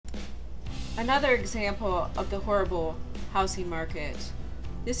Another example of the horrible housing market.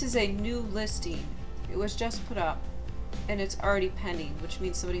 This is a new listing. It was just put up and it's already pending, which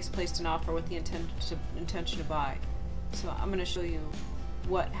means somebody's placed an offer with the intention to buy. So I'm going to show you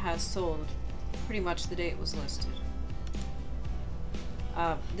what has sold pretty much the day it was listed.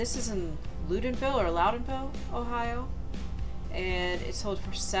 This is in Loudonville or Loudonville, Ohio, and it sold for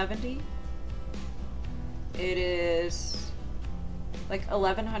 $70. It is like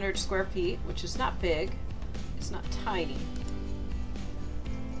 1,100 square feet, which is not big. It's not tiny.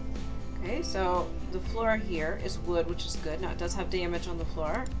 Okay, so the floor here is wood, which is good. Now it does have damage on the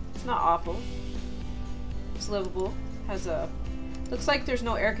floor. It's not awful. It's livable. Has a, looks like there's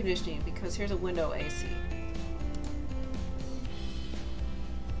no air conditioning because here's a window AC.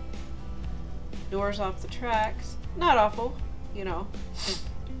 Doors off the tracks. Not awful, you know.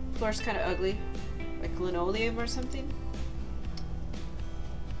 Floor's kind of ugly, like linoleum or something.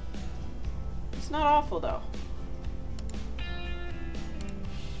 It's not awful though.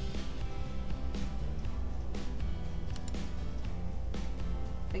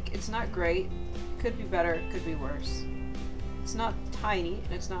 Like, it's not great. Could be better, could be worse. It's not tiny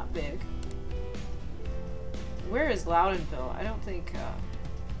and it's not big. Where is Loudonville? I don't think,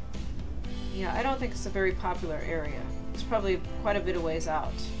 yeah, I don't think it's a very popular area. It's probably quite a bit of ways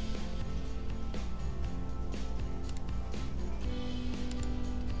out.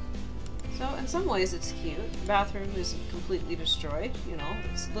 So in some ways it's cute. The bathroom isn't completely destroyed, you know,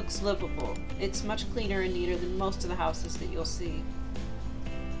 it looks livable. It's much cleaner and neater than most of the houses that you'll see.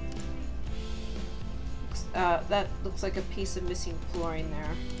 That looks like a piece of missing flooring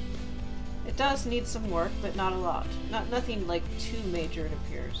there. It does need some work, but not a lot. Nothing like too major, it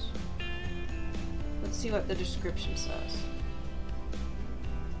appears. Let's see what the description says.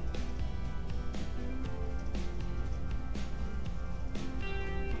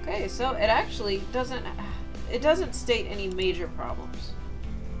 Okay, so it actually doesn't state any major problems.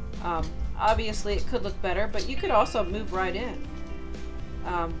 Obviously it could look better, but you could also move right in.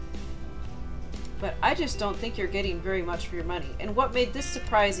 But I just don't think you're getting very much for your money. And what made this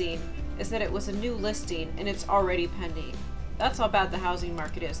surprising is that it was a new listing and it's already pending. That's how bad the housing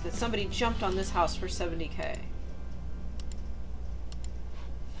market is, that somebody jumped on this house for $70K.